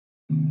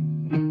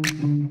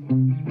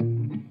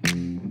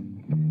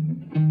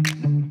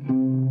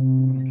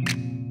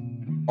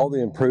All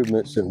the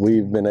improvements that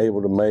we've been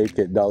able to make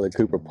at Dolly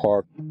Cooper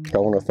Park, I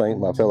want to thank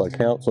my fellow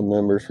council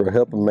members for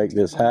helping make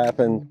this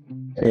happen,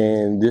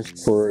 and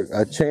just for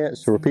a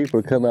chance for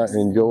people to come out and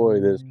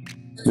enjoy this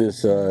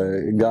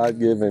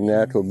God-given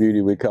natural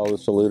beauty we call the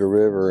Saluda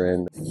River.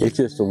 And it's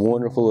just a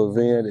wonderful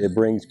event. It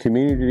brings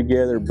community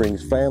together, it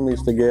brings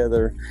families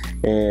together,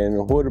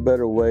 and what a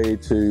better way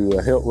to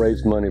help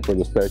raise money for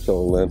the Special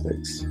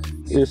Olympics.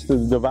 It's the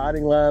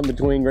dividing line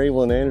between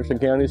Greenville and Anderson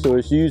County, so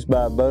it's used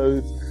by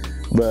both.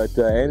 But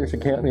Anderson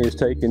County has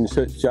taken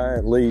such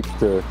giant leaps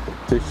to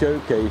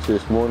showcase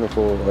this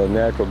wonderful,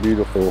 natural,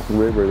 beautiful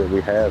river that we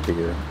have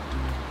here.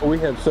 We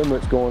have so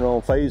much going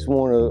on. Phase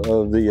 1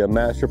 of the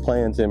master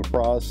plan's in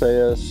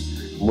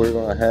process. We're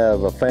going to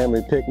have a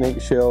family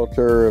picnic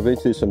shelter,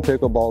 eventually some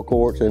pickleball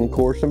courts, and of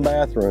course some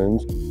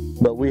bathrooms.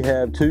 But we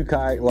have 2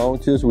 kayak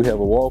launches, we have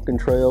a walking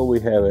trail,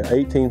 we have an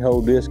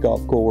 18-hole disc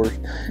golf course,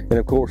 and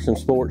of course some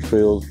sports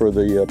fields for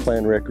the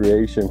planned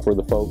recreation for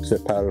the folks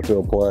at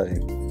Powdersville Play.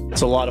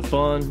 It's a lot of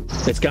fun.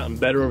 It's gotten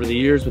better over the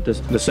years with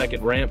the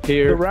second ramp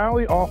here. The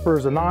rally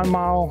offers a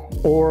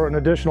 9-mile or an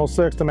additional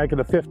 6 to make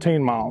it a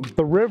 15-mile.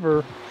 The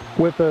river,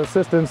 with the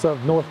assistance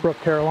of Northbrook,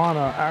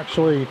 Carolina,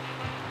 actually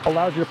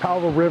allows you to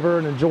paddle the river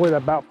and enjoy it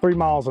at about 3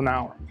 miles an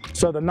hour.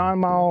 So the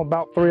 9-mile,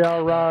 about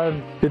 3-hour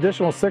ride, the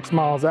additional 6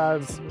 miles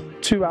adds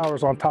 2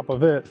 hours on top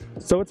of it.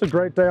 So it's a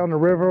great day on the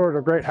river or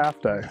a great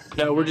half day.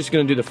 No, we're just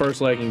gonna do the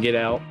first leg and get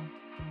out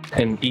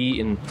and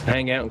eat and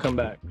hang out and come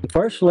back. The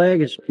first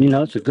leg is,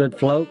 it's a good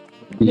float.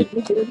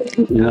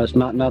 It's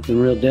not nothing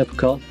real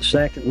difficult. The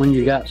second one,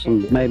 you got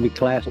some maybe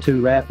class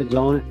 2 rapids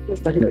on it.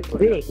 It's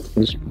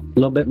a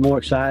little bit more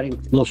exciting, a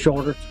little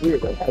shorter,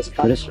 but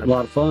it's a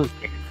lot of fun.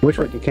 Wish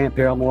we could camp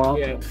here more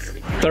often. Yeah.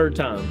 Third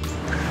time.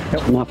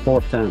 It's my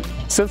 4th time.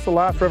 Since the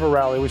last river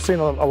rally, we've seen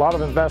a lot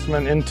of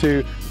investment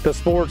into the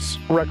sports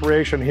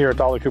recreation here at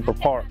Dolly Cooper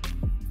Park.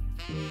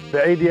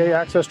 The ADA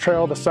access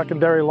trail, the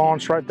secondary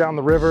launch right down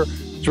the river,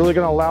 it's really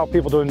going to allow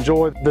people to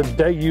enjoy the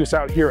day use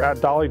out here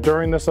at Dolly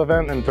during this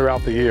event and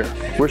throughout the year.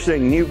 We're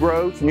seeing new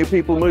growth, new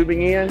people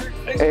moving in,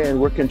 and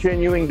we're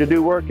continuing to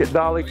do work at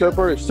Dolly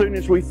Cooper. As soon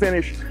as we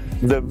finish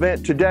the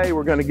event today,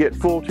 we're going to get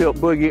full tilt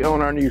boogie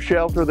on our new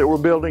shelter that we're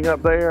building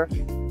up there.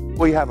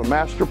 We have a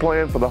master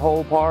plan for the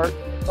whole park,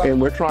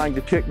 and we're trying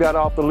to tick that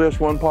off the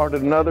list one part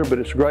at another, but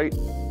it's great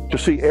to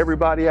see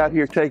everybody out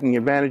here taking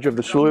advantage of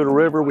the Saluda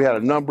River. We had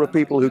a number of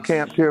people who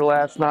camped here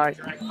last night,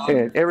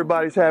 and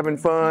everybody's having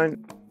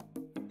fun.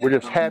 We're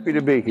just happy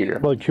to be here.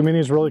 Well, the community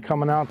is really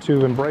coming out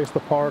to embrace the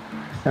park,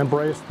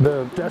 embrace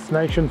the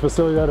destination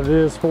facility that it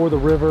is for the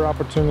river,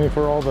 opportunity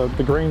for all the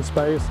green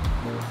space.